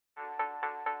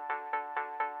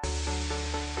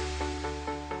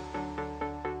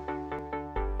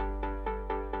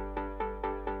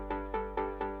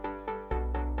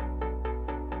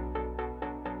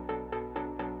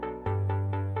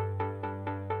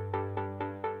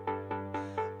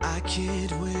I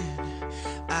can't win,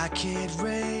 I can't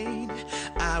reign.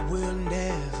 I will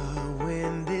never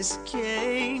win this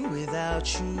game without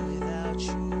you, without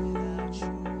you, without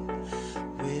you,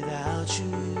 without you,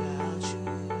 without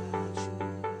you.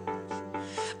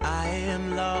 I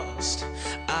am lost,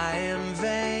 I am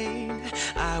vain.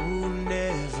 I will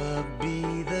never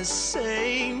be the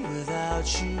same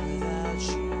without you, without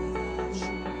you,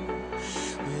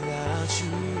 without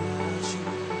you, without you.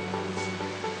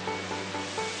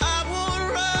 I won't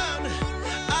run,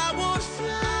 I won't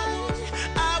fly.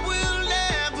 I will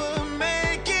never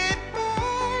make it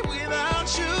by without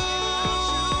you,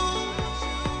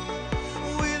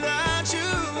 without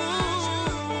you.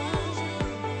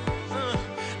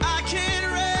 I can't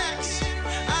rest,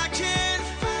 I can't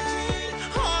fight.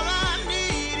 All I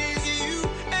need is you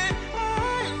and I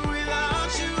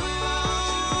without you,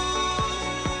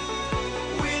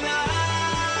 without you.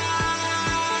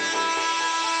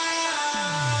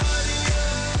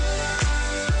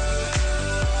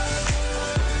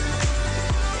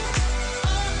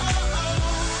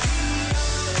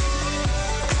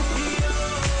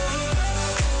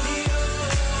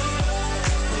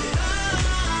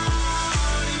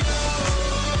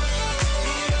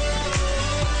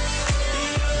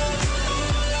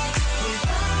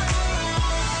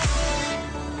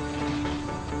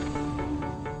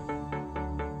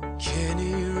 Can't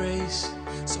erase,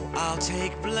 so I'll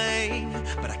take blame,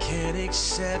 but I can't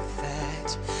accept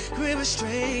that we're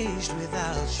estranged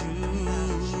without you,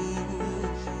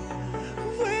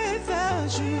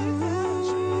 without you.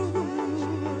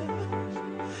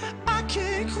 I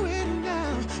can't quit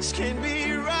now, this can't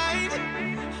be right.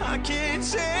 I can't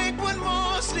take one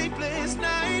more sleepless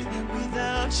night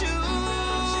without you,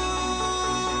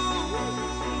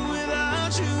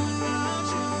 without you.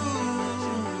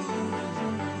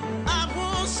 I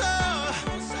won't soar,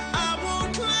 I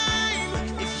won't climb.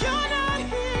 If you're not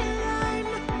here,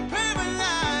 I'm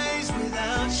paralyzed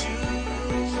without you,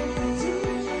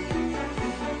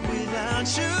 without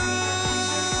you.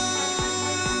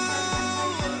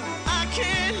 I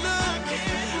can't look,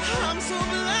 I'm so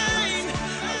blind.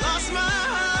 I lost my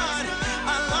heart,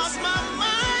 I lost my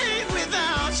mind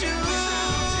without you,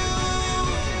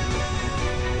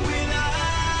 without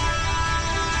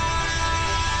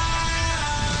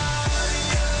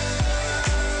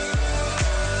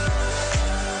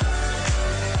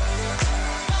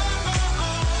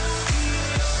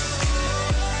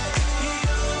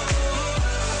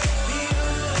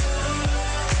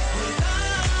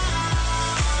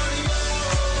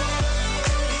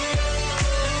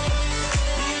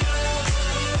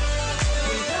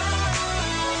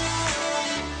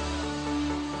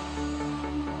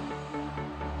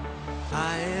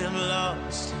I am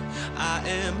lost, I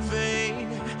am vain.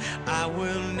 I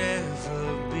will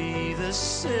never be the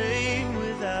same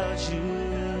without you.